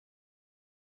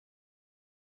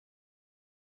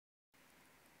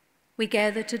We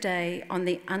gather today on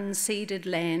the unceded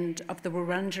land of the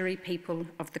Wurundjeri people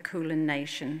of the Kulin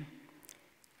Nation,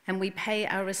 and we pay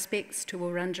our respects to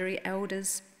Wurundjeri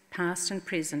elders, past and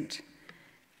present,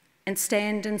 and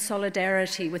stand in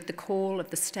solidarity with the call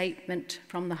of the statement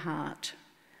from the heart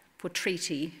for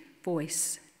treaty,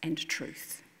 voice, and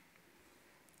truth.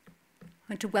 I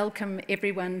want to welcome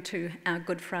everyone to our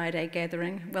Good Friday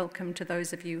gathering. Welcome to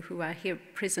those of you who are here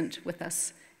present with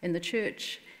us in the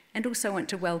church, and also want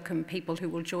to welcome people who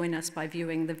will join us by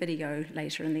viewing the video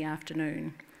later in the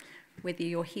afternoon. Whether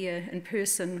you're here in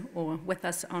person or with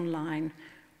us online,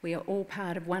 we are all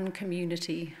part of one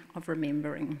community of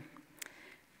remembering.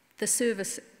 The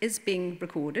service is being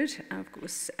recorded, of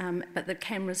course, but the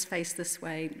cameras face this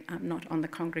way, not on the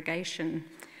congregation,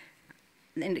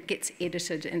 and it gets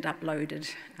edited and uploaded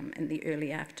in the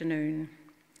early afternoon.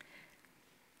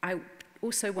 I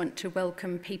also want to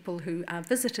welcome people who are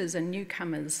visitors and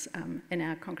newcomers in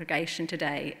our congregation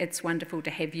today. It's wonderful to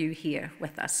have you here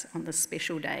with us on this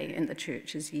special day in the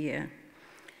church's year.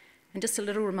 And just a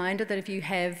little reminder that if you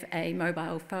have a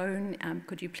mobile phone,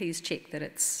 could you please check that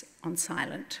it's on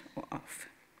silent or off.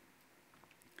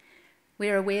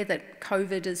 We're aware that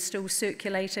COVID is still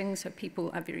circulating, so people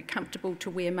are very comfortable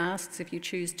to wear masks if you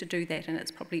choose to do that, and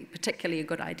it's probably particularly a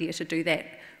good idea to do that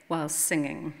while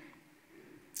singing.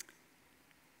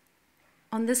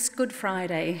 On this Good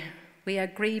Friday, we are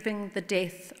grieving the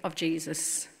death of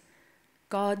Jesus,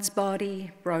 God's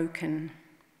body broken.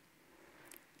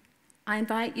 I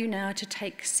invite you now to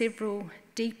take several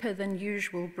deeper than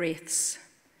usual breaths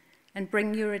and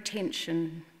bring your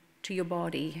attention to your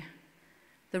body,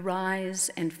 the rise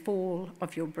and fall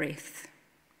of your breath.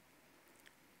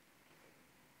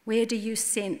 Where do you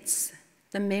sense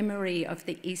the memory of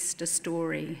the Easter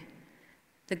story,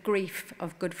 the grief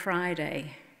of Good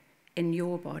Friday in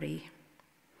your body?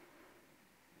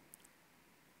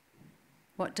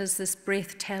 What does this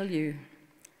breath tell you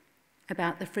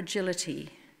about the fragility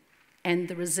and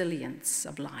the resilience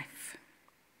of life?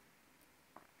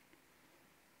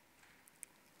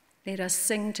 Let us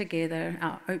sing together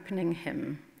our opening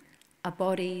hymn, A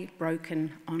Body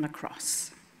Broken on a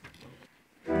Cross.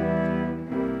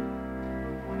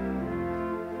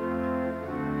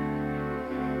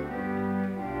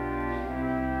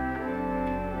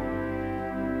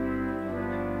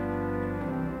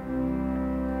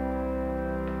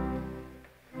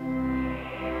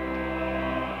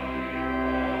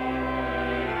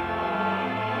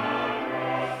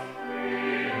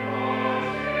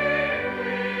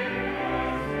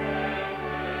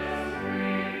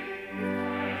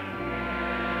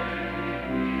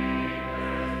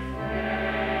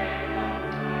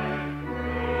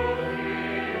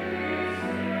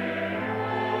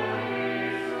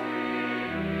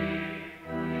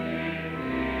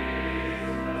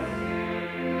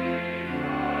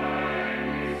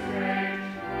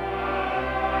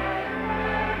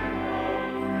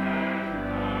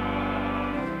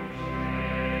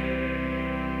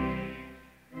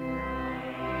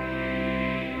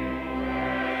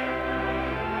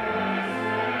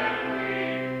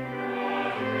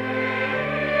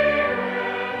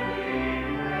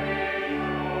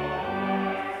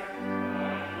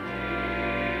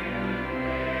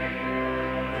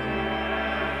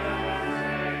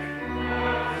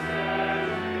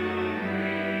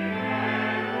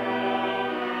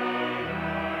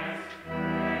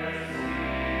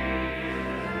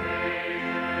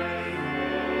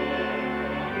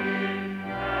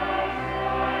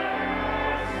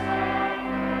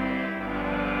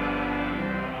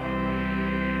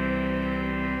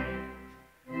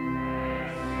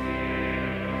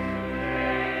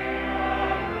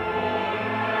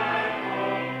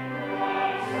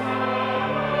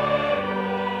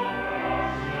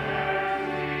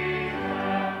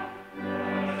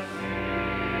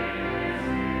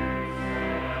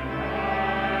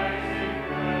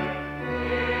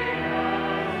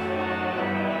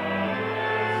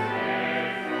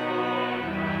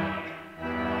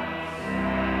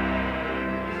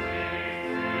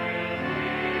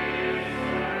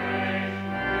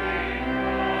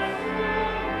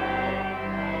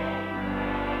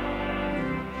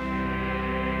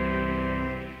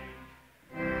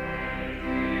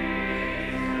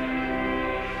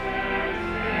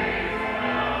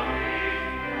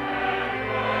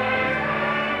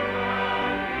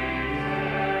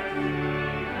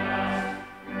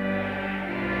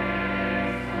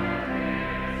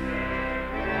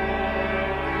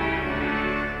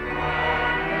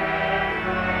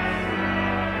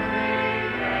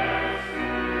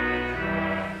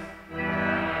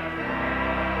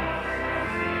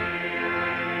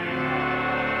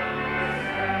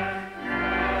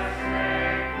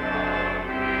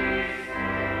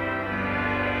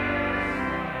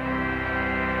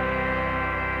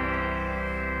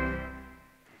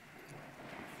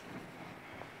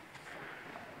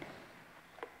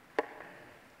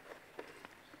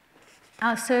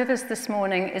 Our service this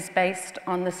morning is based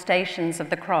on the Stations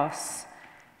of the Cross,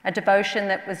 a devotion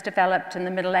that was developed in the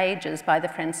Middle Ages by the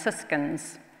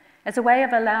Franciscans as a way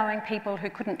of allowing people who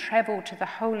couldn't travel to the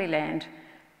Holy Land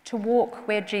to walk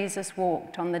where Jesus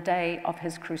walked on the day of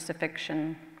his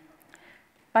crucifixion.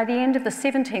 By the end of the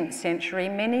 17th century,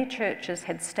 many churches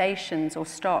had stations or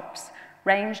stops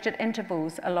ranged at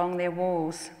intervals along their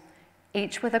walls,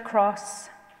 each with a cross,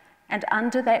 and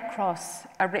under that cross,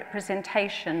 a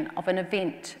representation of an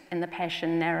event in the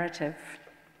Passion narrative.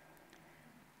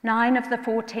 9 of the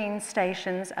 14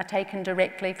 stations are taken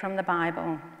directly from the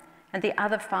Bible, and the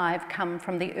other 5 come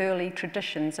from the early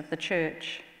traditions of the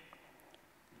church.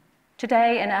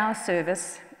 Today in our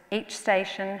service, each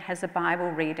station has a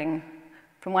Bible reading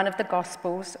from one of the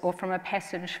Gospels or from a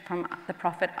passage from the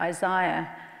prophet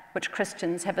Isaiah, which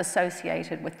Christians have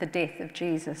associated with the death of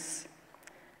Jesus.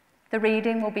 The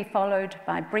reading will be followed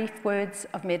by brief words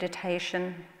of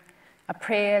meditation, a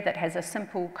prayer that has a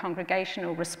simple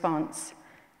congregational response,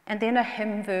 and then a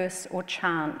hymn verse or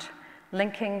chant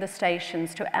linking the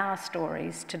stations to our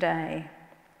stories today.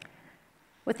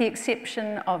 With the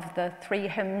exception of the 3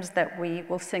 hymns that we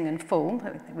will sing in full,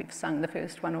 we've sung the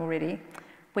first one already,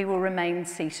 we will remain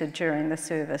seated during the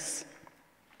service.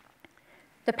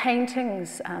 The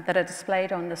paintings that are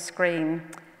displayed on the screen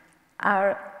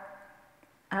are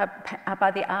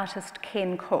by the artist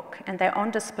Ken Cook, and they're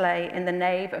on display in the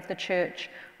nave of the Church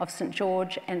of St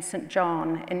George and St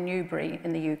John in Newbury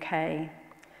in the UK.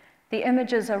 The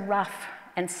images are rough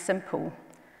and simple,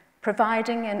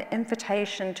 providing an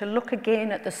invitation to look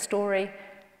again at the story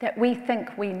that we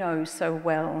think we know so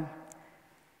well,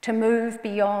 to move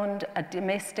beyond a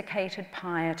domesticated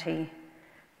piety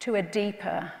to a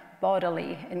deeper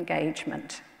bodily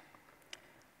engagement.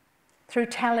 Through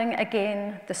telling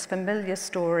again this familiar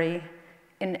story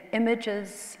in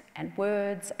images and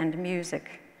words and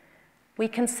music, we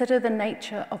consider the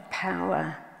nature of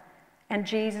power and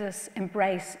Jesus'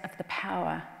 embrace of the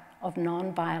power of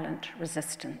non-violent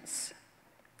resistance.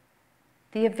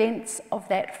 The events of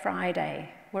that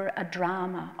Friday were a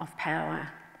drama of power.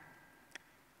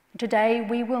 Today,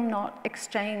 we will not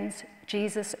exchange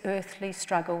Jesus' earthly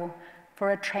struggle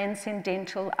for a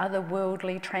transcendental,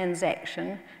 otherworldly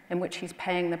transaction in which he's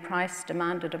paying the price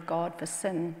demanded of God for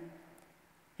sin.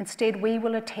 Instead, we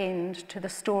will attend to the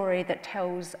story that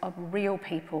tells of real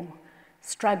people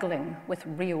struggling with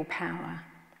real power.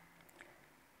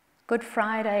 Good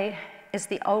Friday is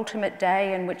the ultimate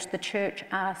day in which the Church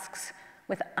asks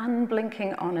with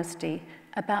unblinking honesty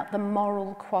about the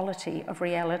moral quality of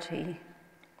reality.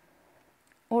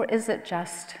 Or is it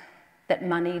just that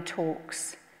money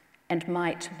talks and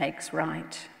might makes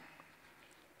right?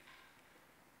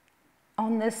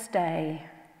 On this day,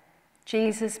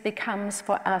 Jesus becomes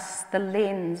for us the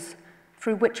lens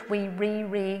through which we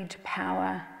reread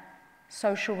power,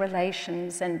 social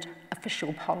relations, and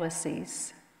official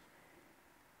policies.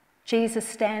 Jesus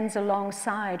stands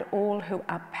alongside all who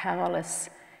are powerless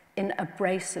in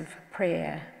abrasive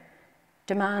prayer,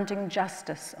 demanding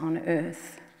justice on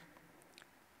earth.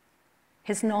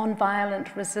 His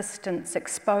non-violent resistance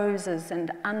exposes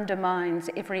and undermines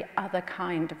every other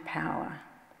kind of power.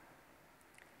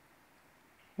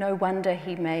 No wonder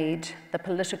he made the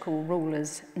political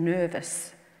rulers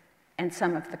nervous and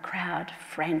some of the crowd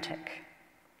frantic.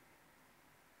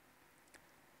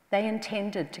 They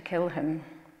intended to kill him,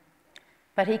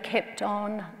 but he kept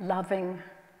on loving,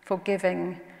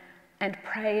 forgiving, and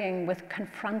praying with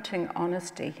confronting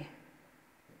honesty,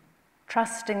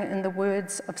 trusting in the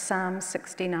words of Psalm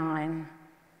 69,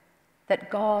 that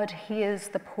God hears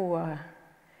the poor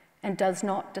and does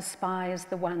not despise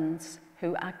the ones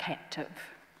who are captive.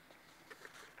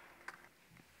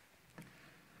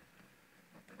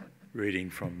 Reading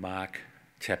from Mark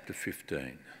chapter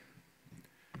 15.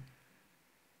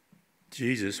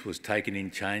 Jesus was taken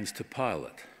in chains to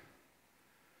Pilate.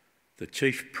 The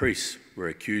chief priests were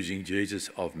accusing Jesus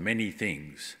of many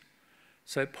things,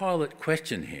 so Pilate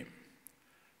questioned him.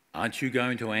 "Aren't you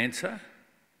going to answer?"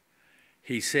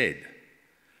 He said,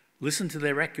 "Listen to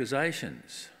their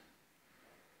accusations."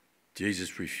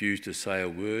 Jesus refused to say a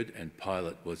word, and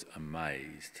Pilate was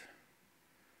amazed.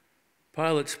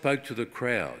 Pilate spoke to the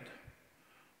crowd.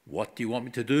 "What do you want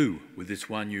me to do with this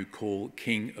one you call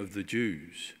King of the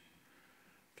Jews?"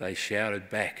 They shouted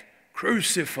back,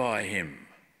 "Crucify him!"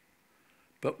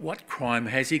 "But what crime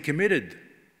has he committed?"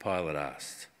 Pilate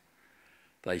asked.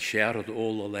 They shouted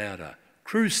all the louder,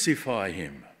 "Crucify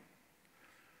him!"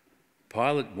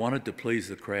 Pilate wanted to please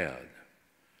the crowd,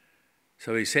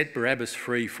 so he set Barabbas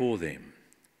free for them.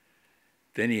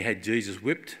 Then he had Jesus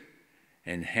whipped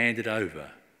and handed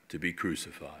over to be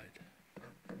crucified.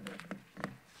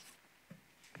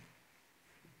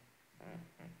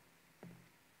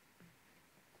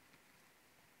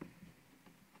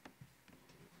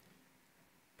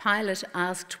 Pilate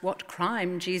asked what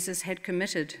crime Jesus had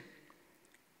committed.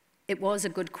 It was a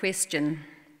good question.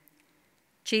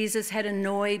 Jesus had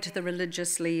annoyed the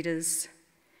religious leaders.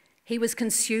 He was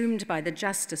consumed by the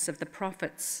justice of the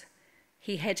prophets.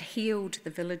 He had healed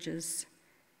the villagers.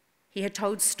 He had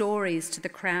told stories to the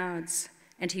crowds,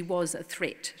 and he was a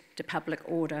threat to public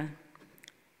order.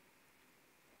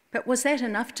 But was that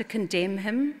enough to condemn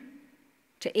him,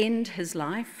 to end his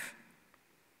life?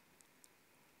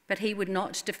 But he would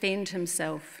not defend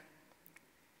himself.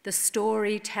 The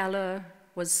storyteller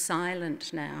was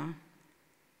silent now,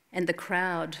 and the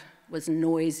crowd was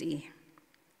noisy,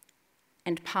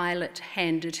 and Pilate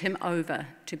handed him over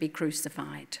to be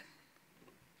crucified.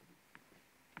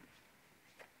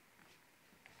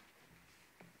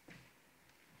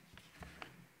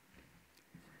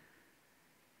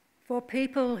 For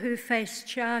people who face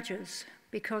charges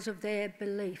because of their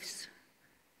beliefs,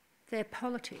 their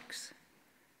politics,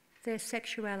 their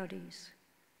sexualities,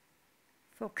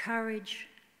 for courage,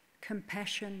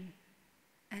 compassion,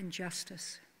 and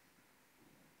justice.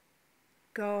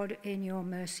 God, in your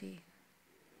mercy,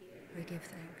 we give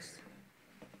thanks.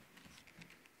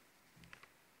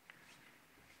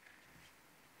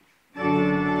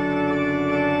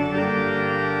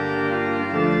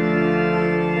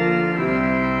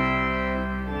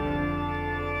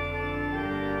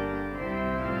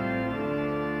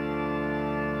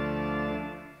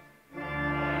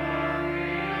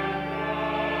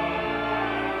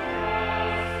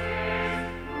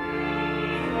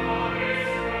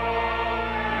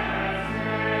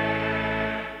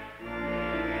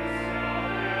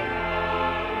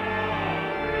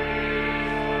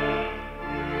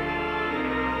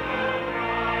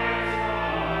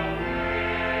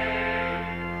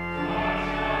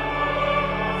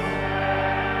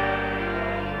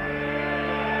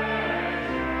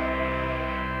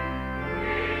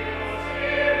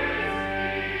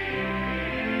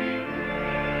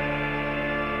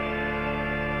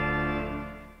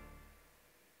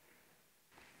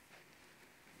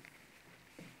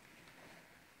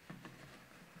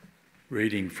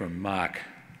 Reading from Mark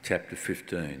chapter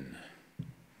 15.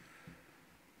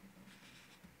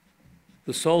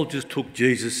 The soldiers took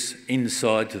Jesus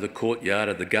inside to the courtyard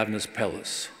of the governor's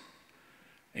palace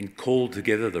and called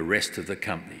together the rest of the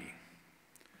company.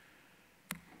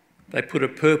 They put a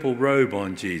purple robe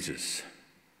on Jesus.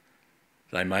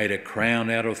 They made a crown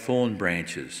out of thorn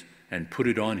branches and put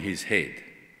it on his head.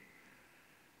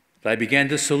 They began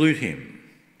to salute him,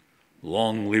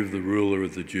 "Long live the ruler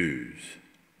of the Jews."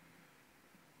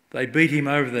 They beat him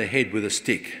over the head with a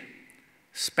stick,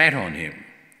 spat on him,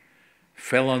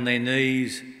 fell on their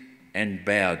knees and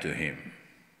bowed to him.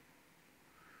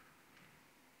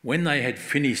 When they had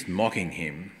finished mocking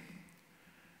him,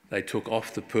 they took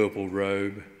off the purple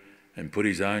robe and put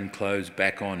his own clothes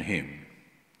back on him.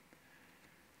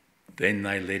 Then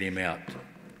they led him out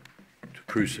to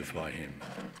crucify him.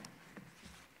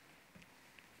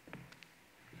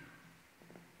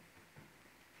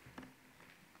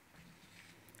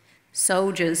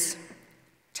 Soldiers,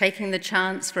 taking the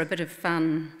chance for a bit of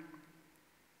fun.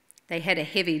 They had a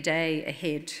heavy day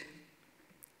ahead.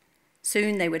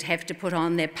 Soon they would have to put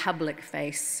on their public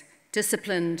face,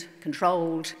 disciplined,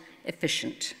 controlled,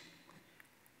 efficient.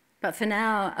 But for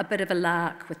now, a bit of a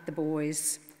lark with the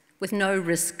boys, with no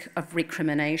risk of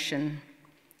recrimination.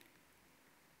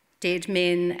 Dead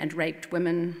men and raped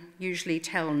women usually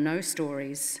tell no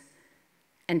stories,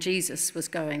 and Jesus was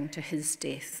going to his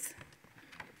death.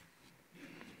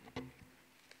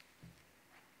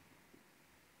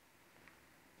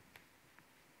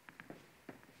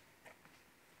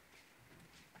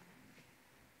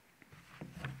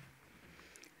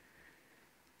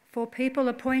 For people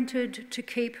appointed to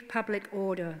keep public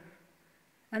order,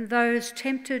 and those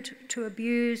tempted to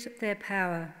abuse their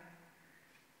power,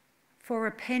 for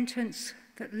repentance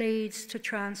that leads to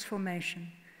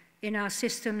transformation in our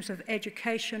systems of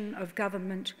education, of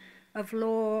government, of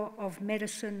law, of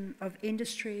medicine, of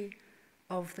industry,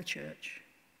 of the church.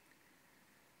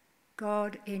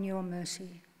 God, in your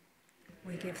mercy,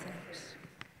 we give thanks.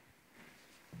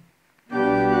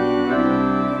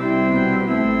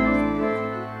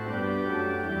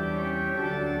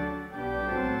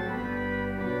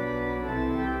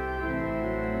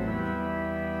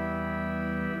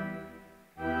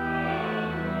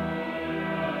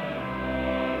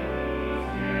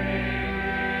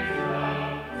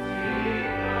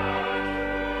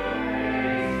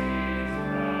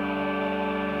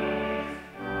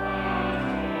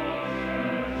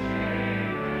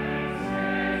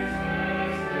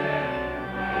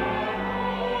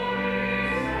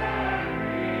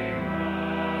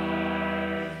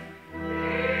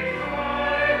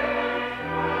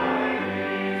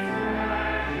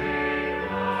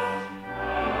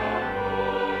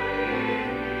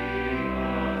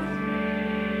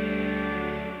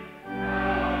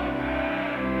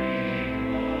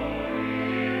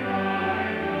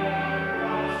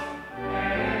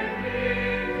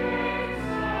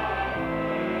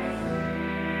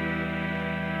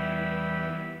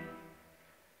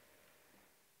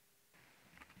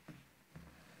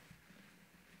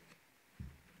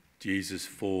 Jesus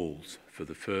falls for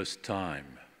the first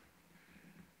time.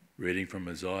 Reading from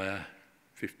Isaiah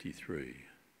 53.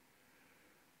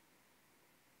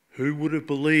 Who would have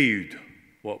believed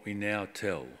what we now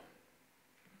tell?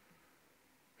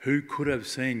 Who could have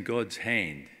seen God's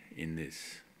hand in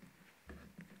this?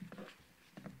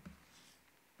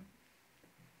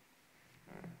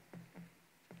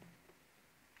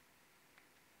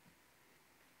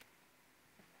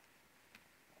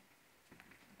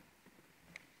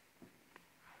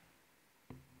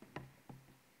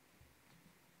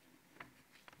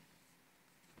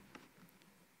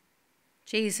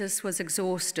 Jesus was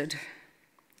exhausted.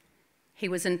 He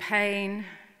was in pain.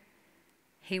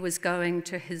 He was going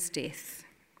to his death.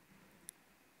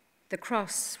 The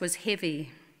cross was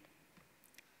heavy,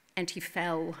 and he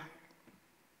fell.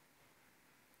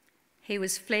 He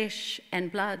was flesh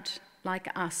and blood like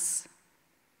us.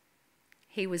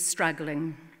 He was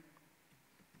struggling.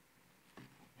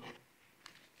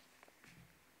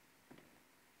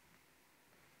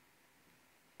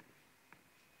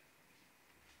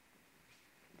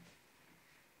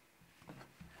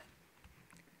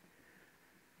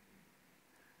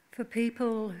 For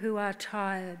people who are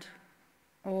tired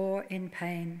or in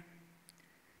pain,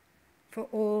 for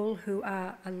all who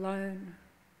are alone,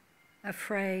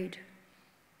 afraid,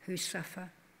 who suffer,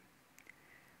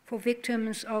 for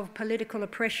victims of political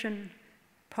oppression,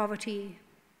 poverty,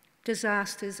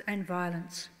 disasters and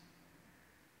violence,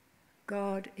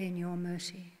 God, in your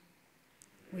mercy,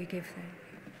 we give thanks.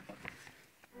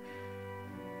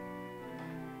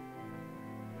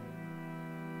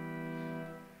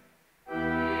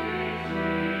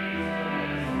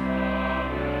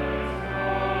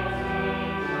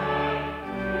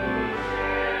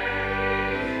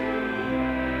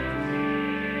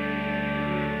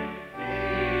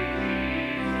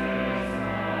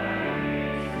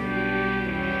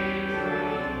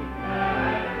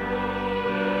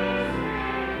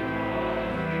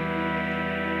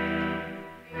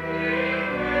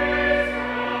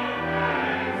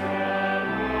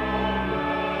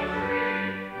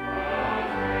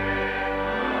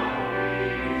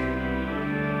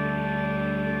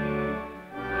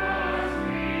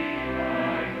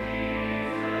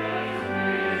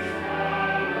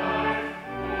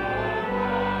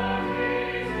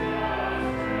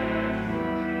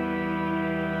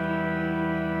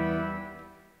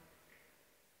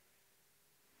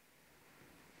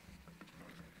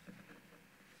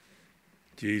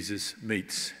 Jesus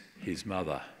meets his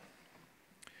mother.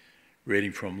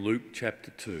 Reading from Luke chapter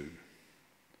 2.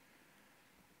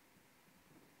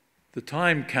 The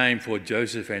time came for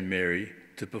Joseph and Mary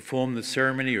to perform the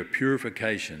ceremony of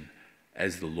purification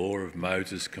as the law of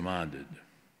Moses commanded.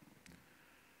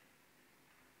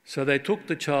 So they took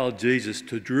the child Jesus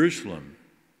to Jerusalem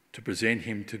to present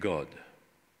him to God.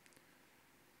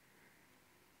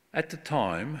 At the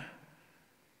time,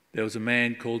 there was a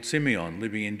man called Simeon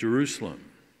living in Jerusalem.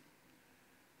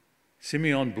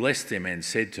 Simeon blessed them and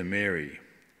said to Mary,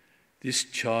 "This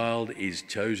child is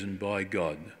chosen by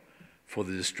God for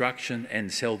the destruction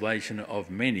and salvation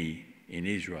of many in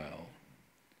Israel.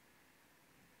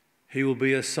 He will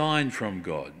be a sign from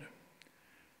God,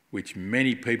 which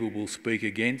many people will speak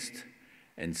against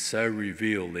and so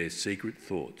reveal their secret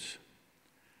thoughts.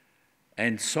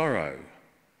 And sorrow,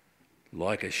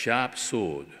 like a sharp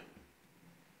sword,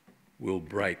 will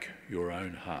break your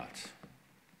own heart."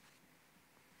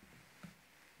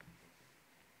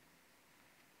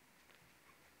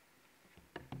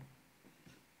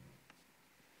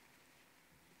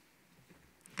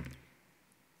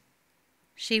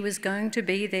 She was going to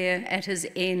be there at his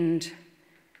end,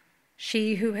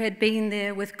 she who had been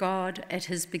there with God at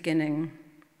his beginning.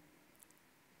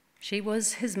 She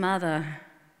was his mother.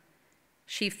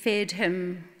 She fed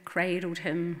him, cradled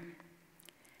him,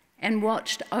 and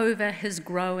watched over his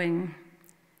growing,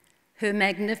 her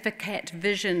Magnificat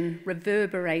vision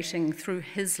reverberating through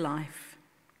his life.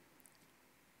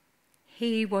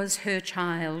 He was her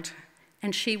child,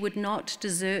 and she would not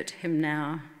desert him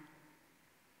now.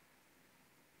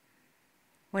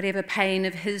 Whatever pain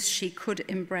of his she could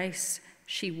embrace,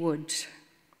 she would.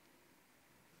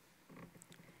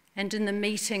 And in the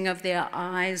meeting of their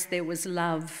eyes there was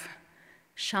love,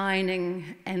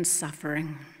 shining and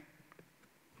suffering.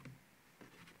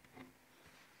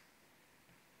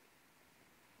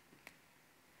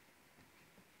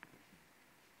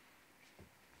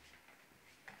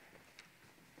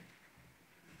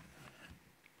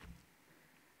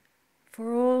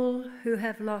 For all who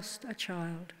have lost a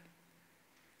child,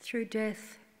 through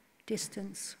death,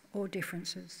 distance, or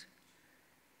differences,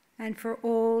 and for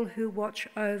all who watch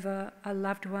over a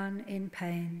loved one in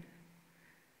pain,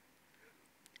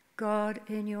 God,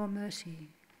 in your mercy,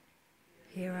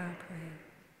 hear our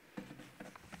prayer.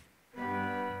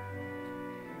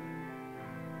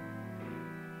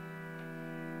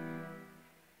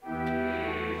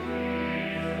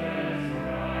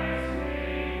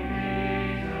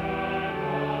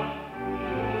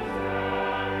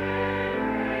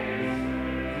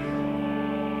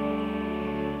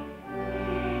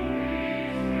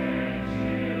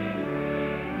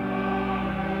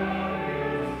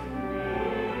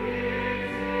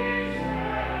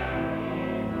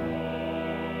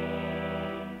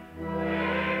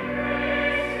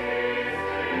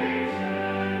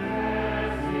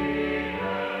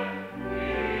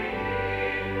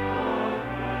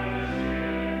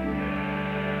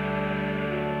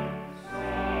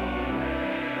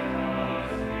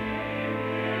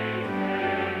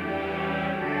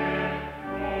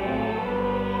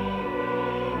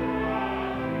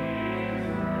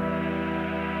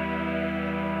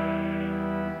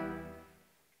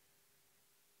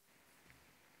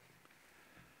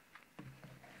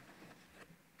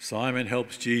 Simon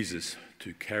helps Jesus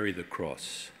to carry the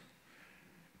cross.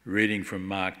 Reading from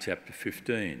Mark chapter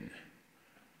 15.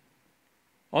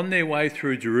 On their way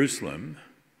through Jerusalem,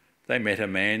 they met a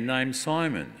man named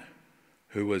Simon,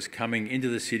 who was coming into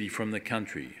the city from the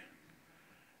country,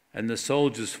 and the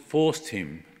soldiers forced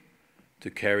him to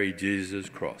carry Jesus'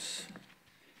 cross.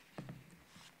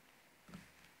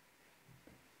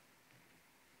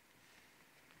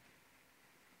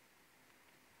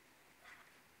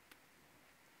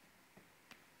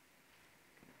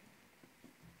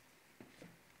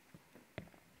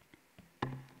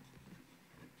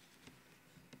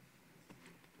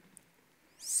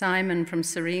 Simon from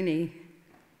Cyrene,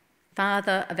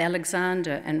 father of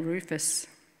Alexander and Rufus.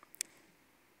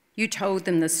 You told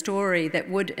them the story that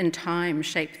would in time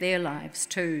shape their lives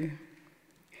too.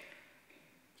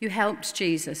 You helped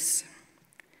Jesus.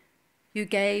 You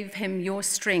gave him your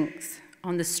strength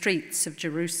on the streets of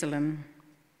Jerusalem.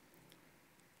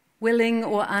 Willing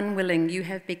or unwilling, you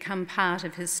have become part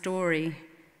of his story,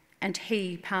 and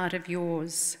he part of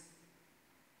yours.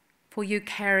 For you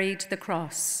carried the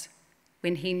cross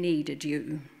when he needed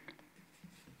you.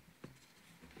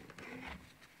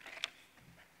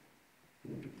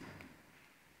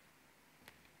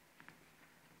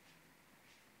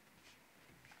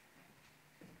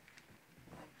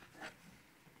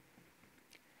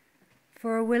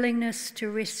 For a willingness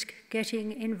to risk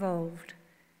getting involved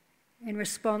in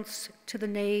response to the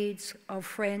needs of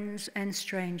friends and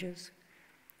strangers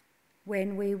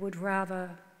when we would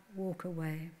rather walk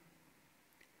away.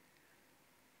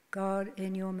 God,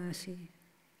 in your mercy,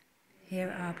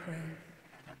 hear our prayer.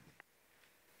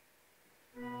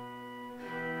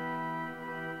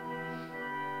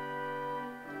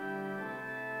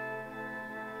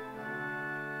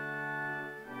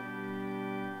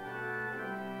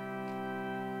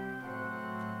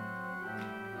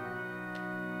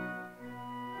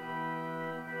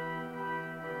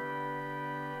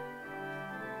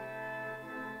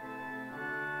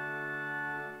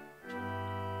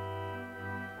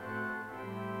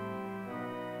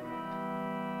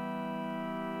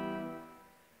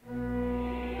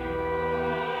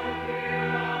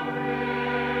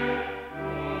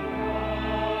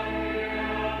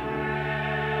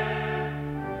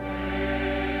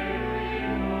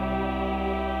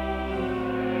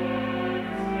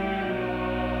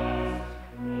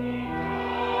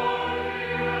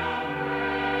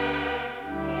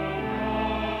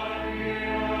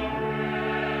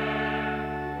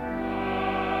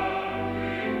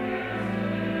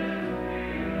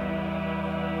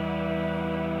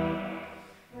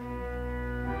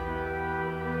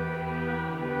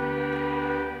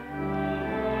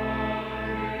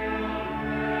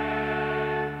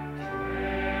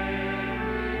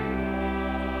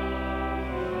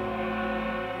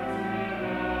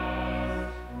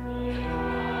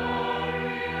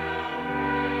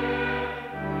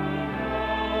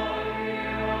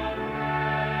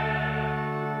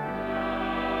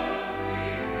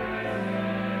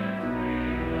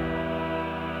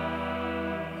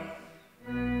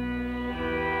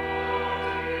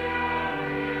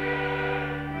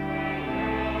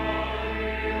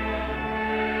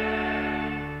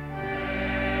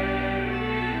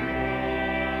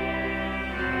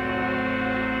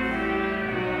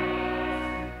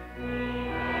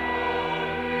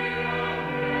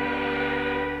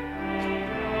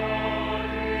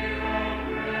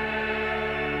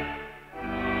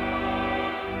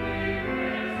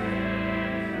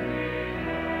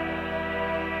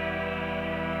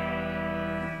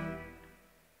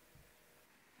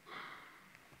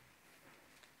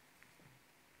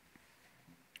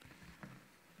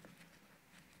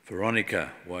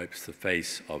 Veronica wipes the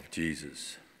face of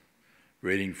Jesus.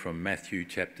 Reading from Matthew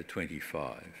chapter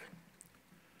 25.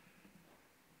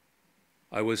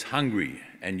 I was hungry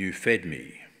and you fed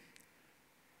me,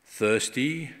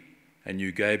 thirsty and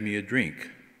you gave me a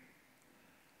drink.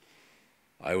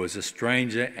 I was a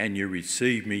stranger and you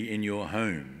received me in your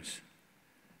homes,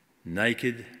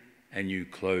 naked and you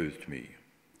clothed me.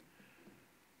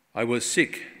 I was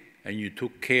sick and you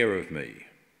took care of me,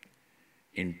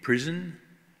 in prison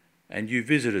and you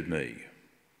visited me.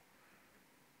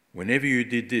 Whenever you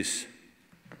did this,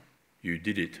 you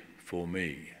did it for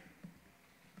me.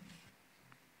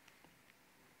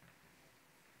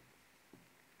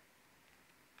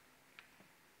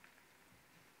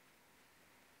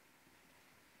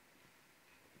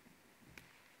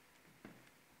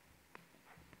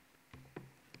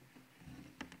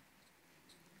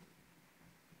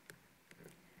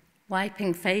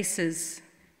 Wiping faces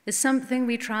is something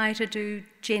we try to do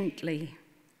gently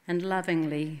and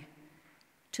lovingly,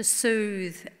 to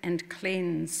soothe and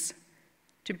cleanse,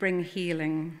 to bring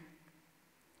healing.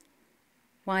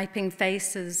 Wiping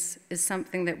faces is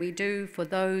something that we do for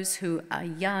those who are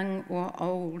young or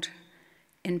old,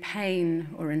 in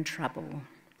pain or in trouble.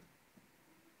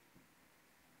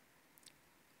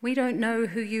 We don't know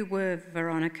who you were,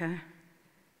 Veronica,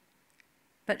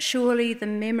 but surely the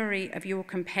memory of your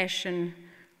compassion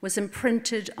was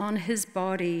imprinted on his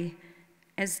body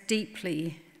as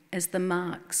deeply as the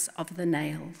marks of the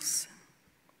nails.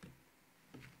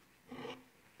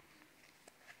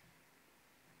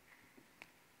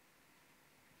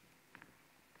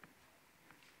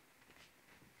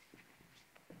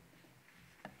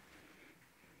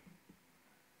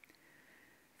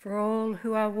 For all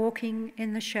who are walking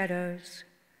in the shadows,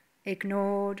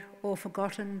 ignored or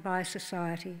forgotten by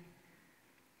society,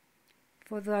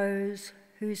 for those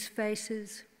whose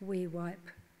faces we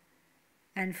wipe,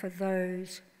 and for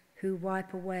those who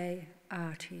wipe away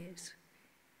our tears.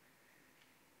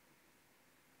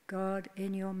 God,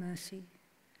 in your mercy,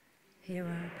 hear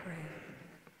our prayer.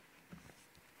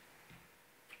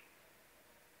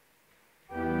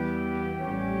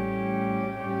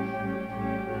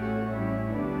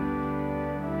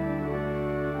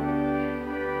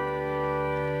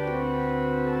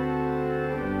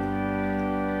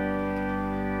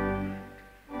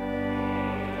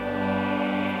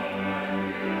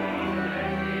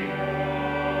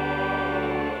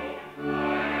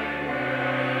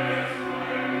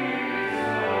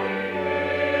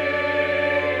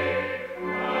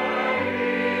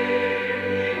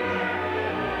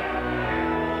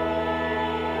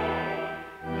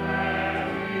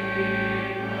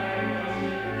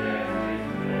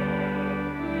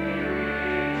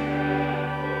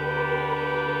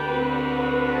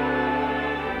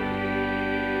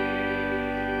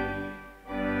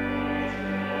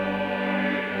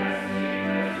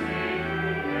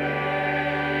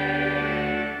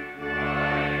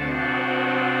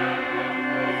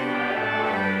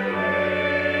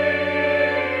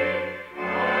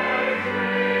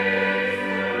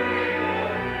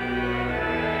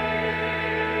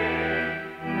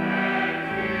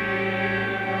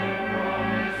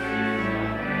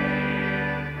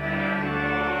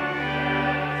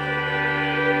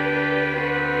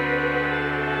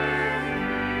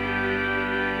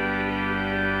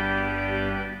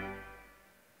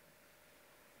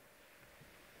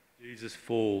 Jesus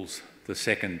falls the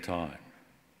second time.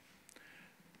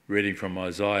 Reading from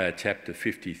Isaiah chapter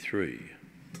 53.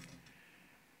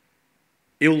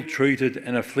 Ill-treated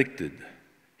and afflicted,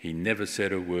 he never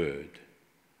said a word.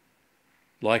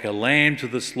 Like a lamb to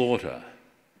the slaughter,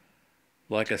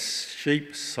 like a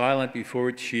sheep silent before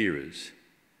its shearers,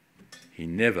 he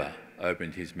never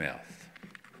opened his mouth.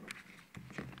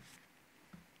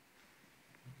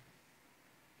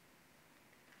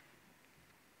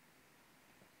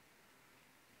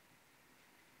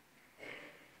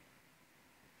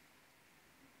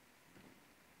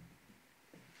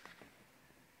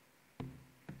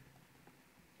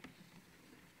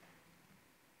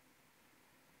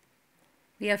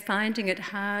 We are finding it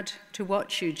hard to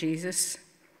watch you, Jesus,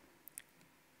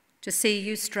 to see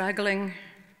you struggling,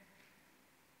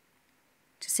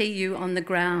 to see you on the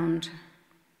ground.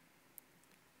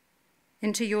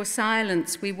 Into your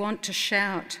silence, we want to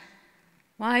shout,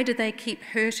 why do they keep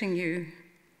hurting you?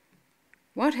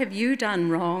 What have you done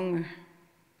wrong?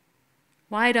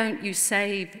 Why don't you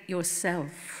save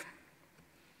yourself?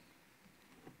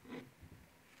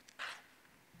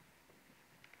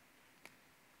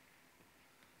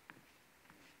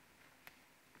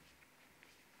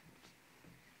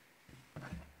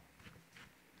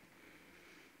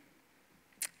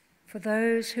 For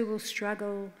those who will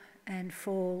struggle and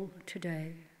fall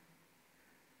today.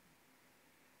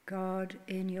 God,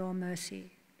 in your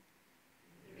mercy,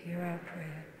 hear our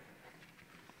prayer.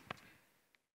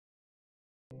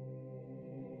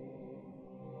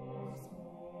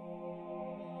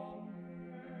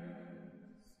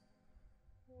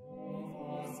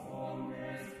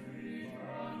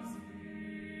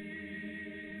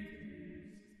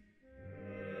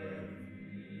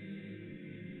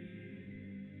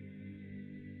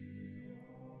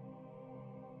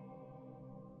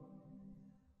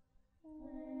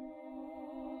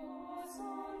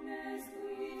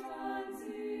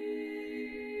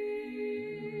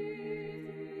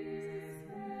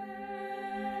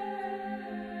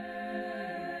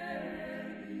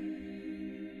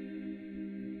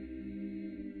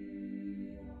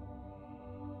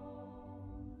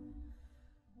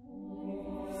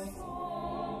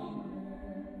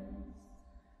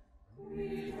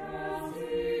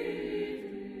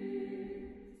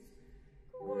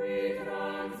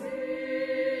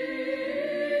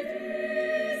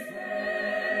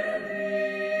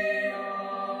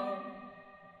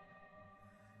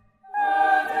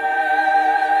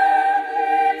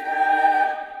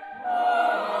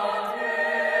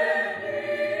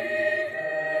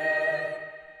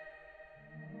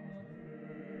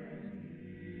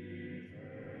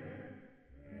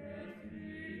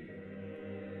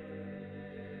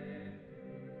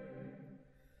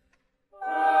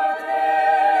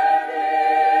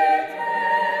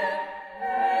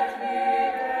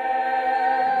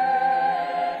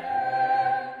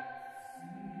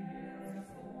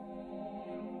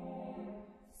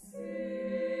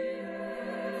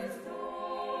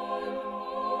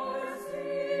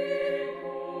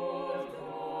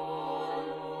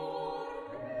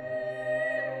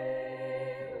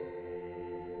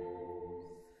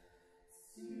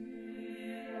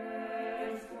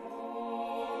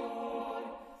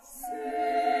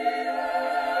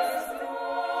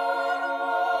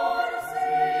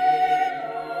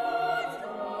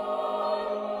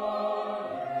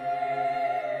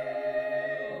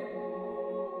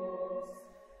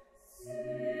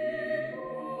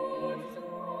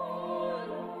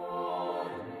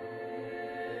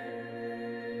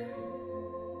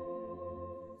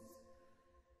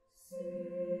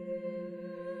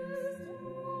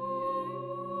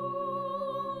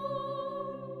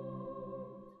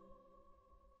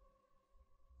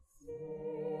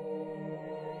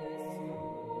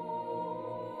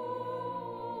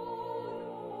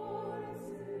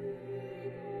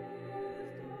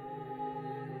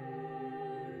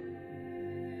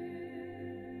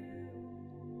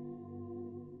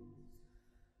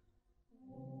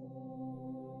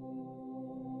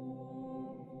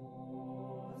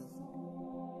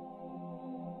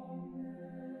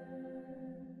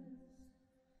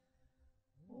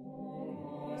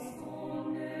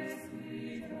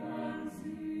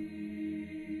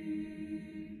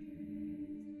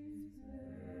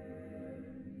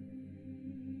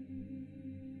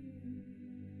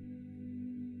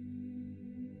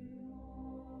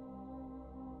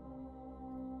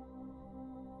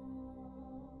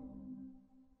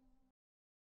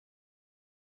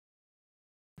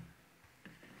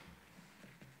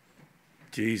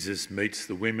 Jesus meets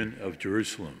the women of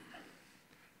Jerusalem,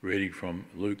 reading from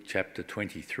Luke chapter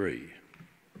 23.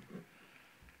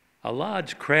 A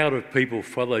large crowd of people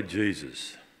followed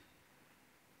Jesus.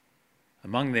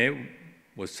 Among them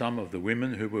was some of the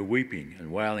women who were weeping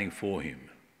and wailing for him.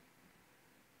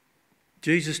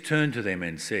 Jesus turned to them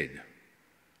and said,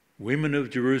 "Women of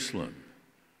Jerusalem,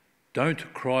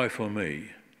 don't cry for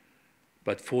me,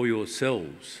 but for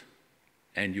yourselves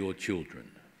and your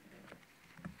children."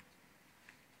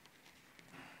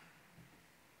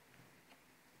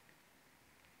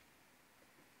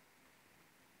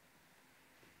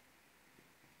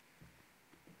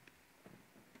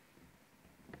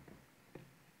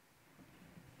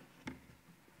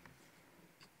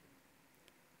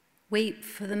 Weep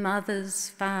for the mothers,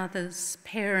 fathers,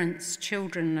 parents,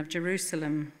 children of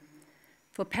Jerusalem,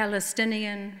 for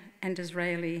Palestinian and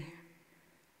Israeli,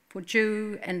 for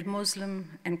Jew and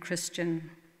Muslim and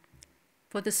Christian,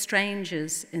 for the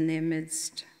strangers in their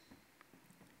midst.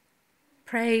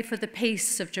 Pray for the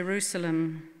peace of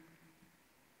Jerusalem.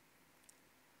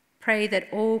 Pray that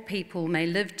all people may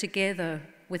live together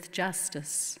with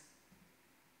justice.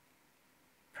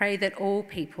 Pray that all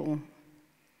people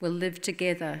will live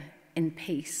together in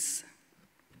peace.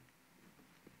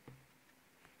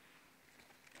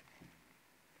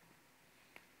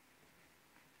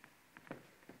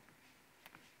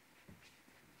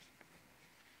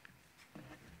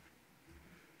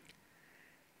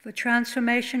 For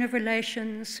transformation of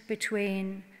relations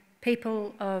between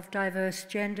people of diverse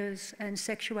genders and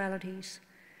sexualities,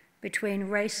 between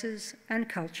races and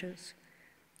cultures,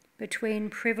 between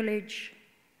privilege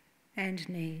and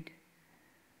need,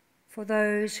 for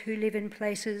those who live in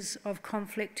places of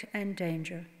conflict and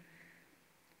danger,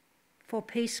 for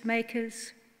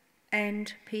peacemakers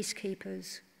and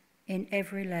peacekeepers in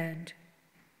every land.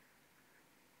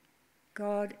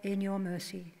 God, in your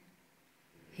mercy,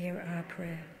 hear our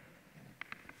prayer.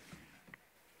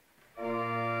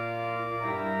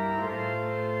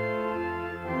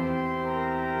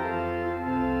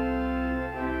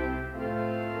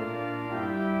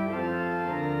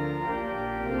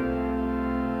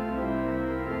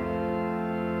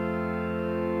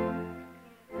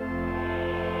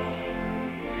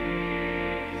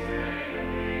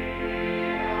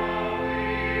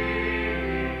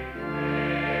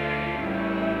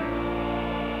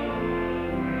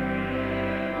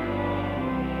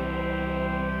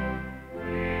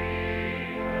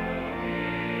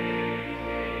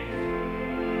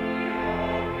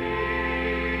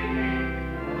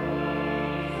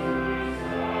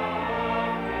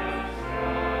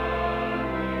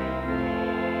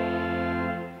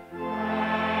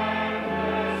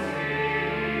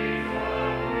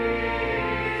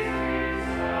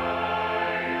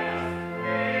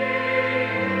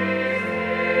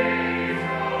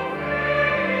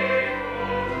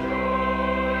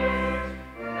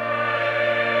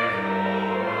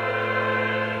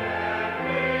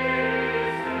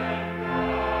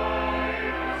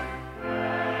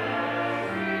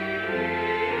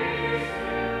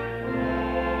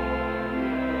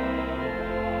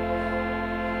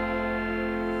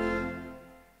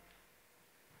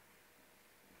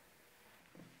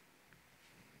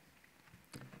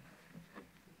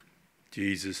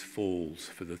 Jesus falls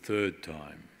for the third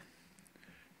time.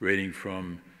 Reading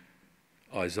from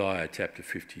Isaiah chapter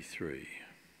 53.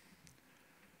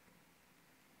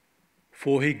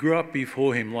 For he grew up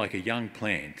before him like a young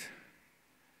plant,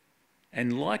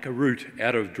 and like a root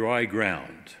out of dry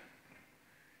ground.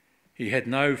 He had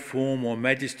no form or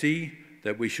majesty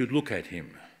that we should look at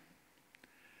him,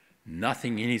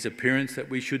 nothing in his appearance that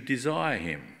we should desire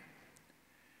him.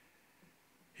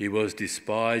 He was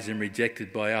despised and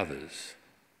rejected by others,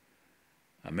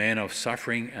 a man of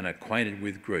suffering and acquainted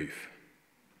with grief.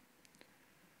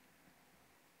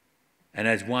 And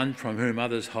as one from whom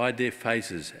others hide their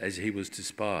faces, as he was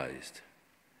despised,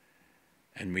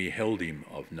 and we held him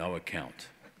of no account.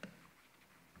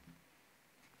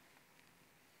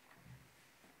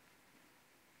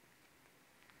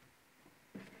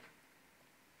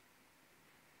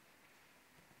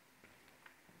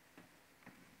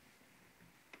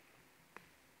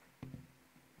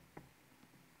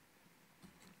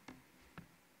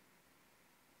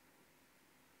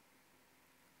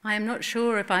 I am not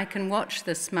sure if I can watch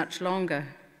this much longer.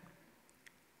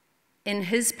 In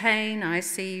his pain, I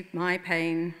see my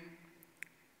pain.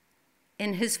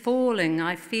 In his falling,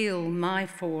 I feel my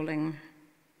falling.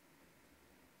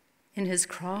 In his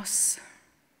cross,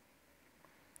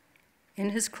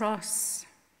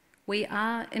 we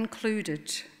are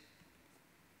included.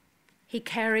 He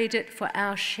carried it for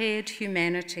our shared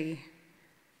humanity,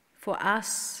 for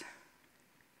us,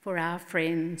 for our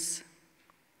friends,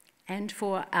 and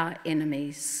for our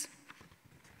enemies.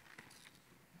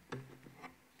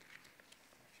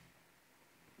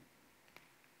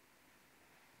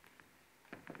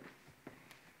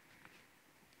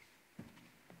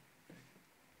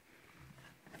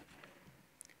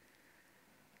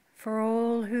 For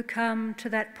all who come to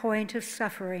that point of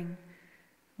suffering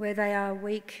where they are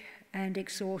weak and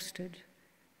exhausted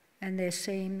and there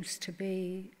seems to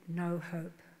be no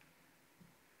hope.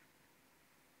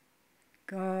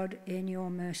 God, in your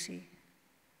mercy,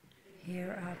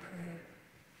 hear our prayer.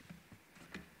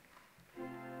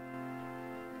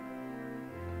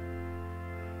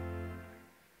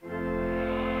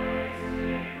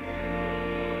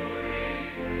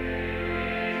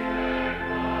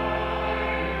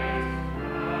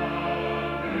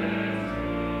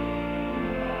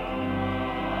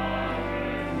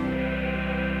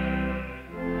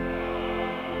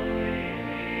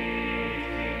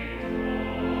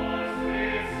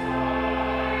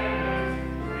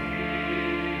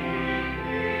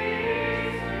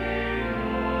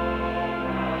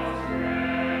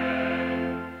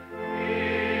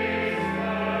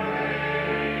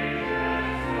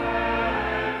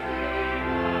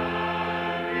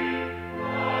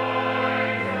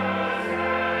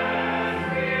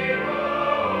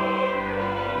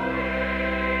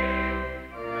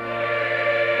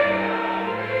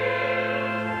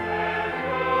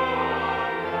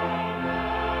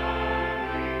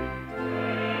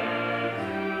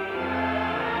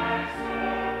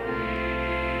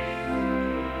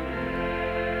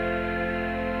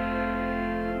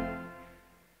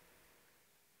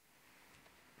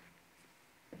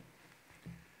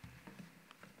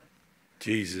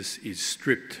 Jesus is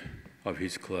stripped of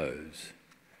his clothes.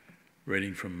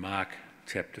 Reading from Mark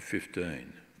chapter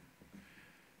 15.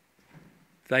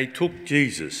 They took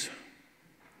Jesus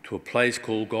to a place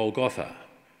called Golgotha,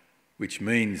 which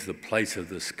means the place of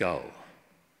the skull.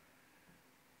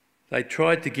 They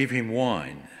tried to give him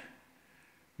wine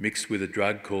mixed with a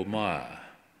drug called myrrh,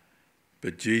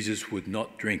 but Jesus would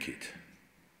not drink it.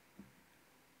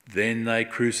 Then they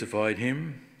crucified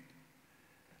him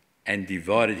and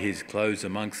divided his clothes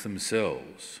amongst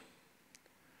themselves,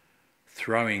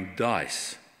 throwing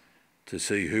dice to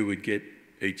see who would get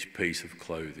each piece of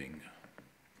clothing.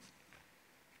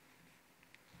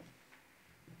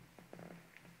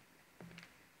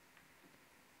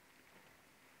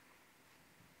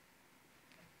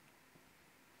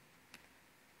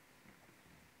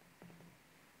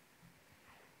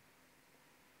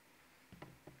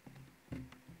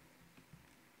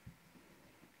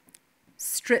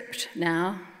 Stripped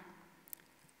now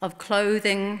of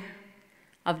clothing,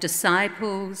 of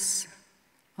disciples,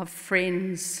 of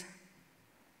friends,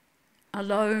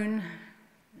 alone,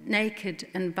 naked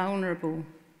and vulnerable,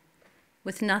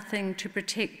 with nothing to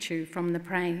protect you from the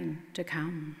pain to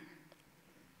come.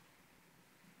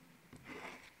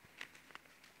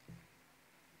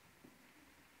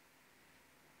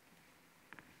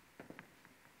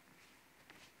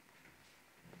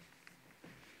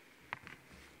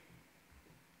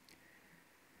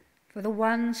 For the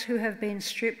ones who have been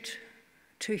stripped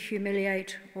to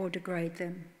humiliate or degrade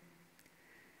them,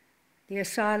 the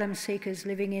asylum seekers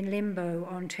living in limbo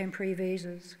on temporary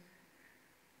visas,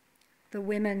 the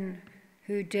women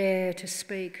who dare to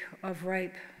speak of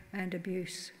rape and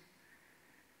abuse,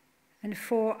 and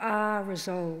for our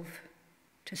resolve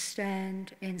to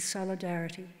stand in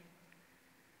solidarity.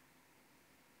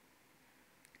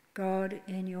 God,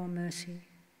 in your mercy,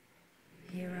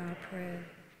 hear our prayer.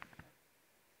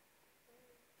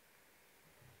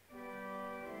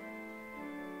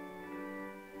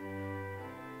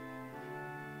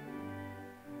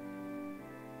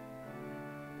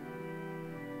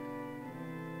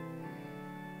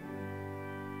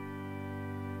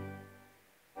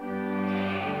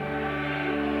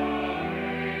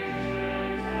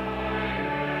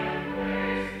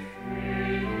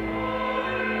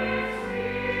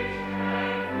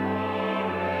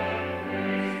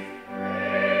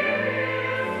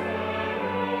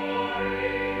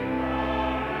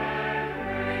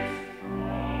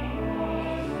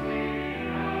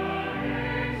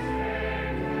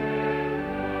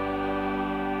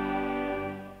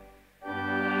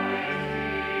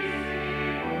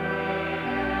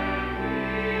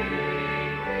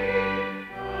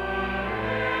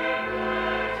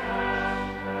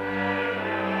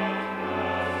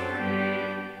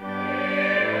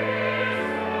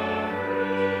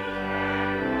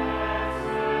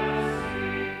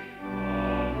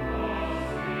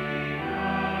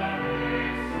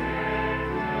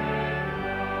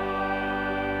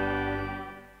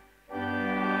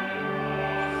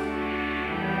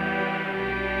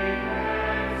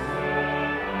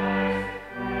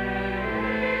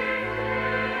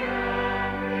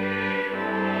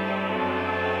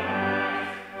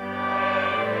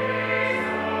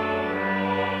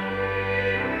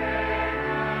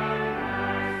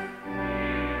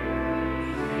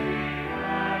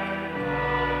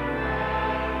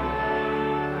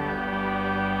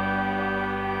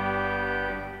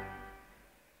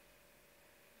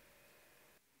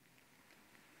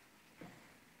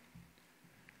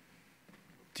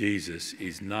 Jesus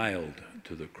is nailed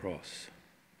to the cross.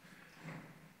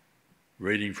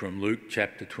 Reading from Luke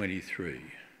chapter 23.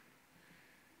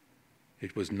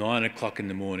 It was 9 o'clock in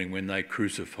the morning when they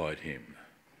crucified him.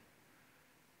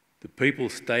 The people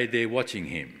stayed there watching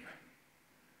him.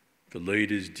 The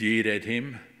leaders jeered at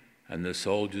him and the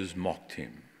soldiers mocked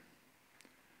him.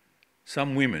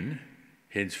 Some women,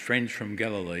 his friends from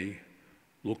Galilee,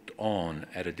 looked on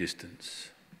at a distance.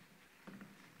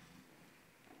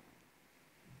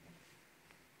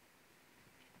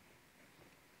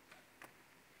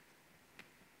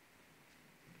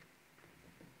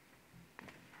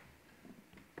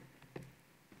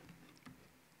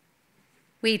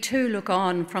 We too look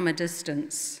on from a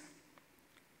distance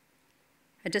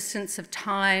of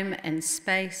time and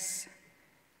space,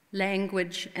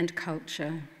 language and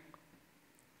culture.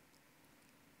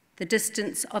 The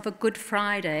distance of a Good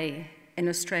Friday in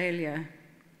Australia,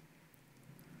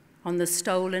 on the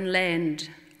stolen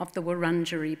land of the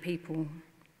Wurundjeri people.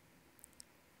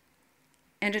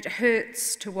 And it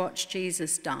hurts to watch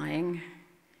Jesus dying,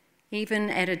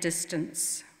 even at a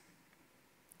distance.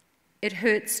 It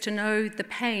hurts to know the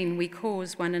pain we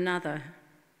cause one another.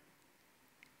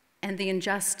 and the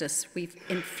injustice we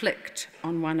inflict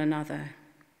on one another.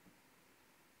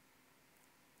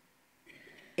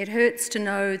 It hurts to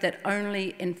know that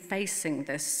only in facing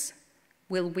this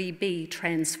will we be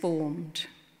transformed.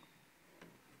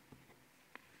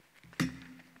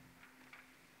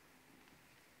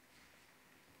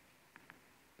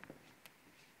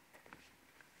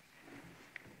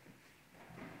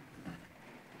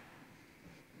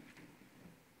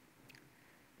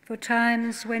 For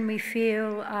times when we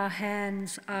feel our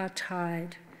hands are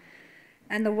tied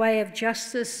and the way of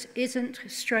justice isn't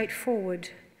straightforward,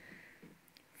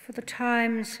 for the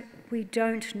times we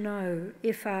don't know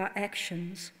if our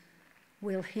actions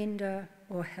will hinder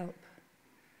or help.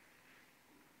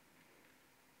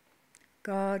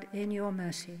 God, in your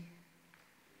mercy,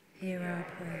 hear our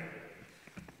prayer.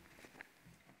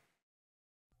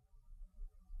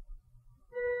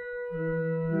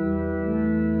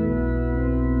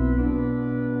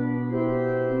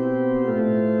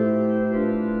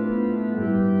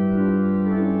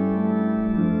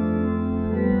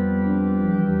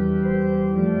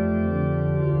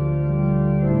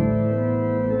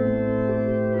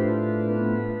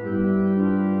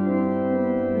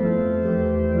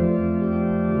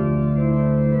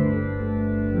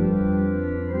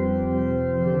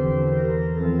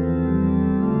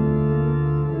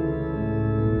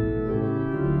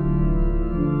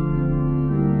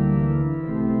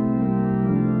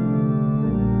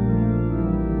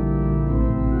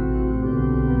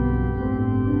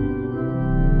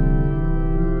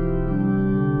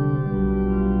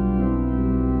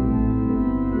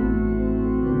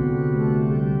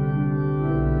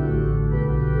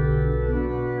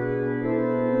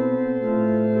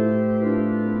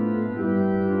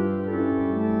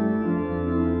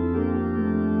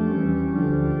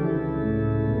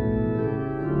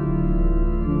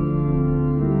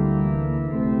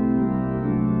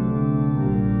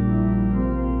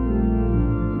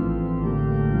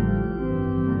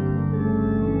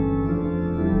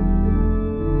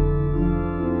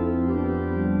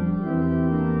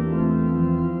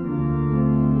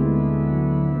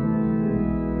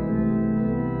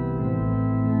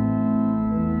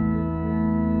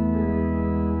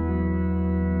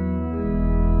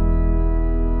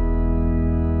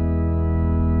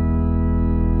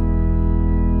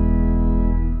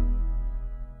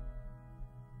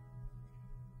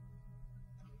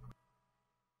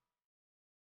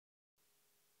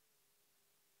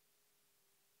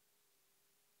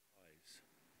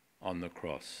 On the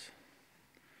cross.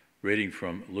 Reading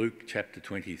from Luke chapter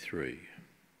 23.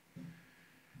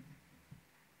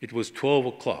 It was 12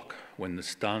 o'clock when the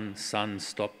sun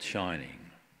stopped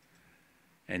shining,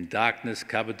 and darkness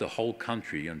covered the whole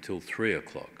country until 3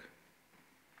 o'clock.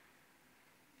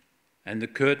 And the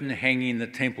curtain hanging in the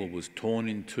temple was torn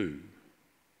in two.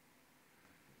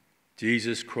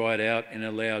 Jesus cried out in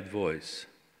a loud voice,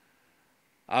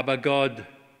 "Abba God,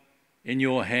 in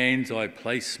your hands I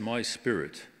place my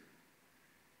spirit."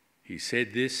 He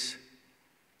said this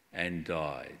and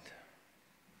died.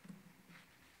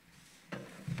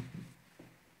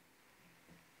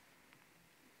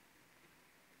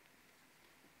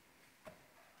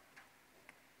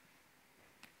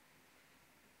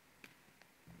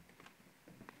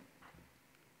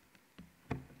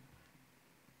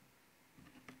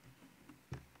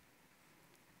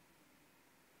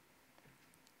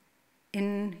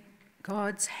 In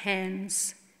God's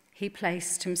hands he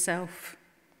placed himself.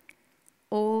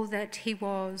 All that he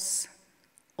was,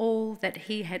 all that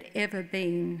he had ever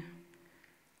been,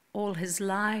 all his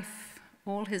life,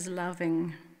 all his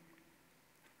loving.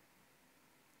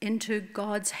 Into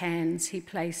God's hands he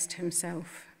placed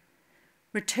himself,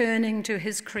 returning to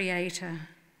his Creator,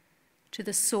 to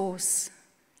the source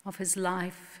of his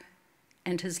life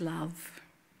and his love.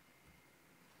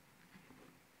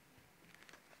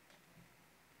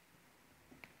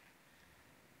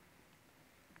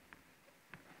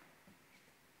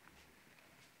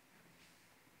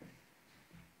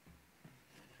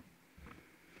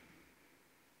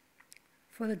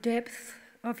 For the depth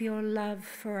of your love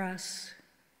for us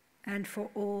and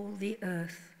for all the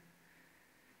earth,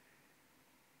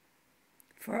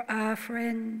 for our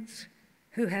friends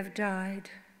who have died,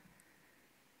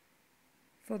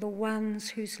 for the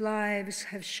ones whose lives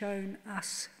have shown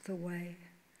us the way.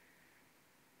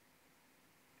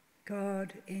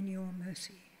 God, in your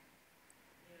mercy,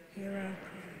 hear our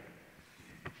prayer.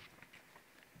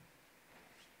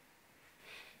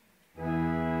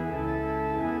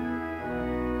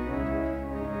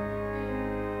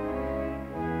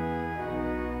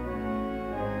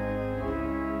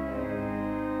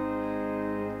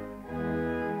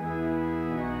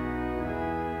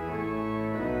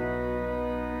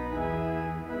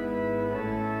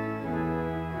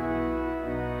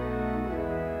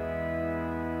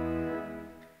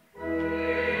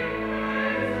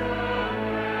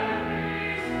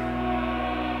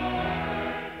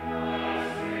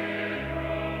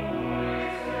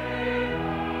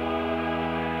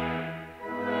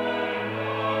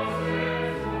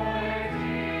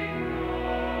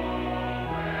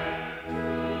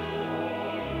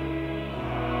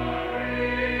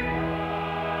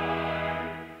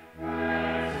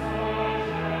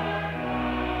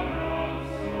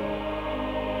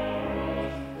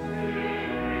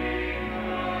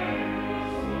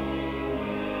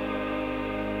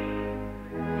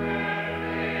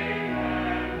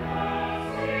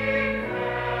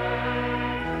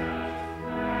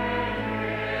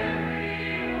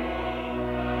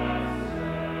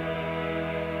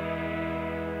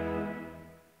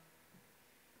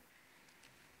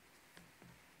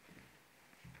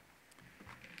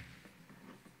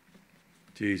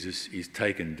 Jesus is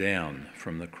taken down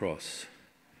from the cross.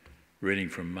 Reading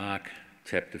from Mark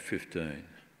chapter 15.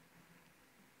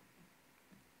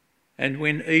 And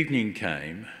when evening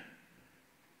came,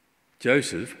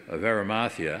 Joseph of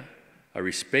Arimathea, a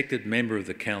respected member of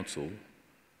the council,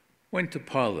 went to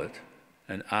Pilate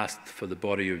and asked for the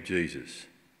body of Jesus.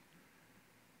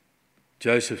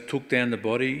 Joseph took down the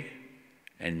body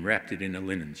and wrapped it in a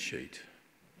linen sheet.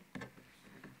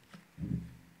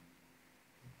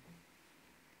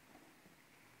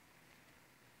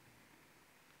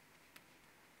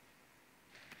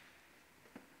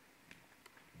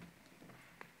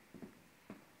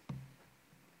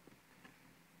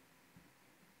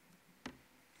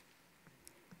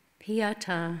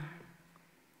 Pieta.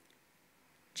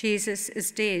 Jesus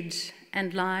is dead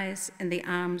and lies in the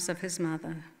arms of his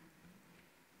mother.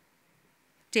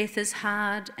 Death is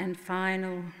hard and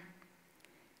final,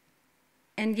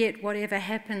 and yet whatever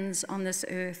happens on this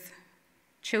earth,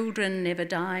 children never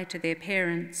die to their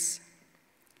parents.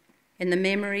 In the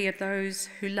memory of those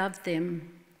who loved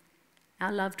them,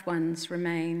 our loved ones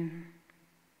remain.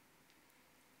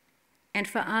 And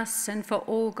for us and for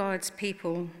all God's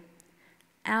people,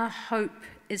 our hope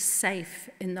is safe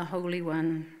in the Holy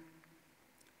One.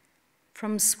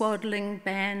 From swaddling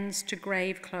bands to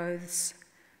grave clothes,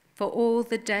 for all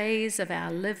the days of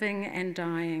our living and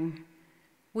dying,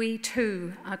 we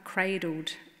too are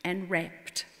cradled and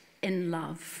wrapped in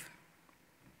love.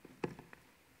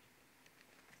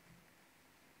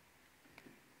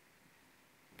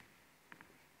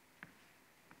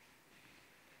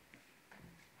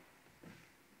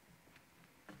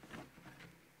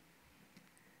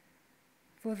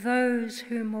 For those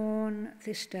who mourn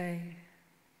this day,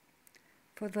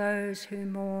 for those who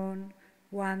mourn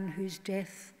one whose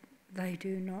death they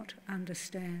do not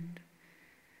understand,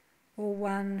 or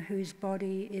one whose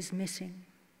body is missing,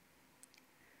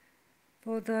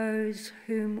 for those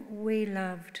whom we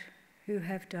loved who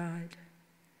have died,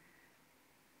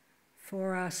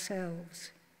 for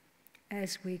ourselves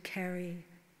as we carry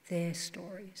their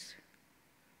stories.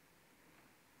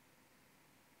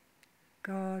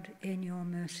 God, in your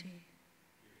mercy,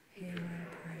 hear our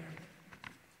prayer.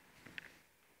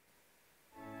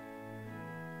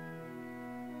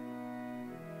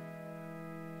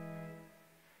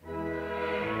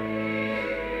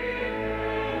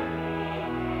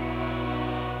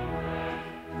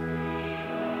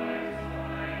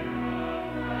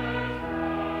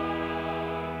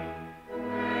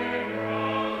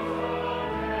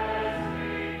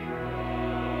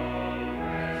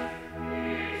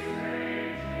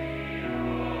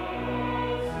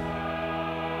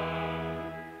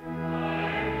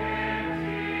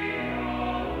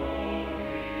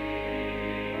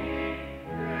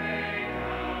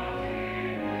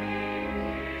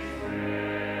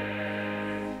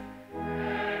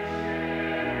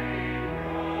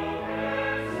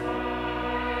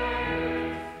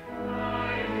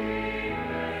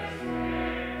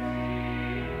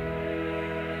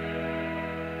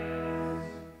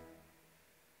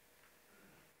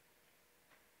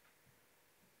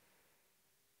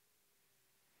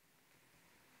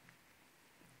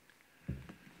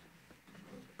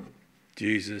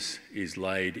 Jesus is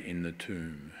laid in the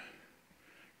tomb.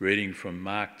 Reading from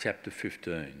Mark chapter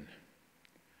 15.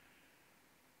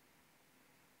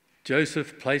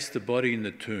 Joseph placed the body in the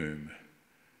tomb,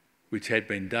 which had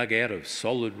been dug out of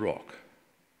solid rock.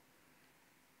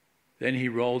 Then he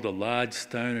rolled a large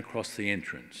stone across the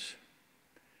entrance.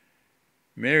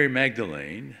 Mary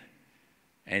Magdalene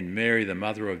and Mary, the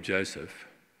mother of Joseph,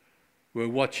 were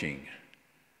watching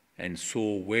and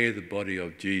saw where the body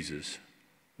of Jesus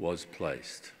was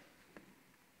placed.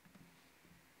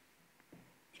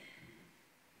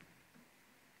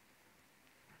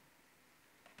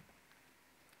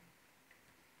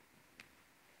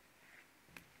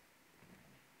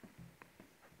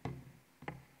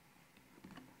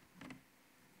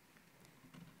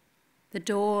 The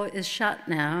door is shut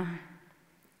now,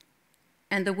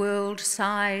 and the world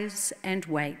sighs and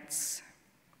waits.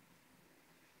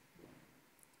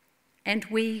 And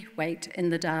we wait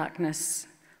in the darkness,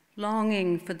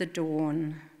 longing for the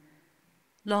dawn,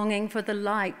 longing for the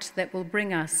light that will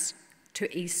bring us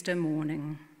to Easter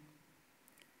morning.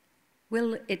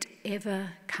 Will it ever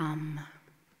come?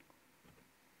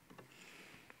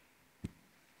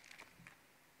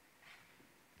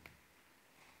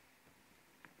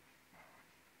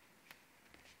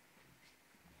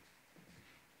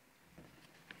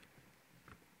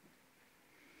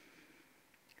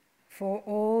 For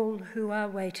all who are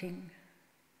waiting,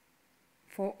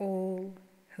 for all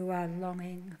who are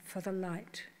longing for the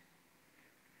light.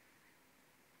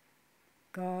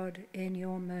 God, in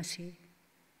your mercy,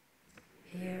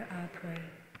 hear our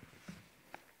prayer.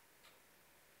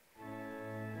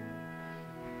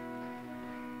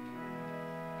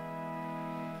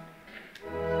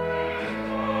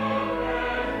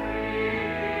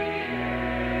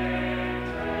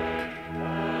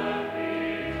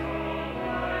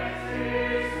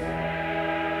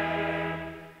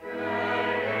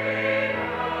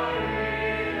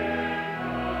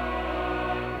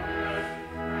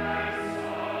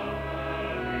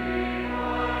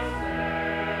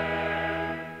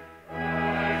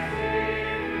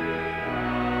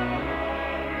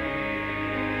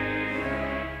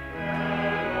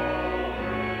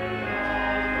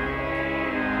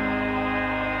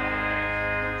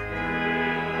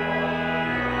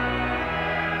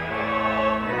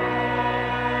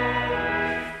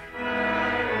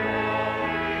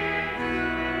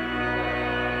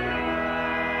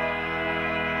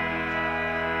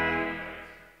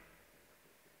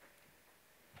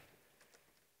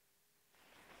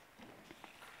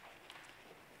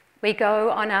 We go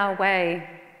on our way,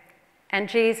 and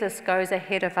Jesus goes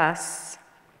ahead of us.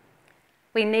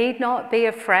 We need not be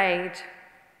afraid.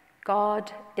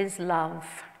 God is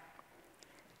love.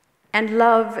 And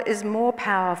love is more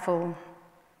powerful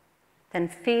than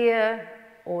fear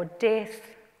or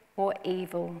death or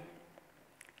evil.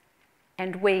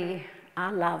 And we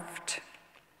are loved.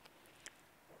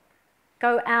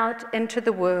 Go out into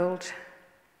the world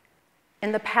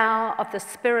in the power of the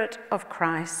Spirit of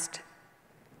Christ,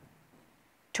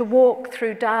 to walk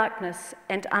through darkness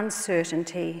and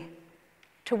uncertainty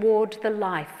toward the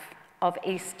life of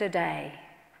Easter Day.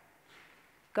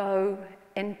 Go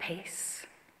in peace.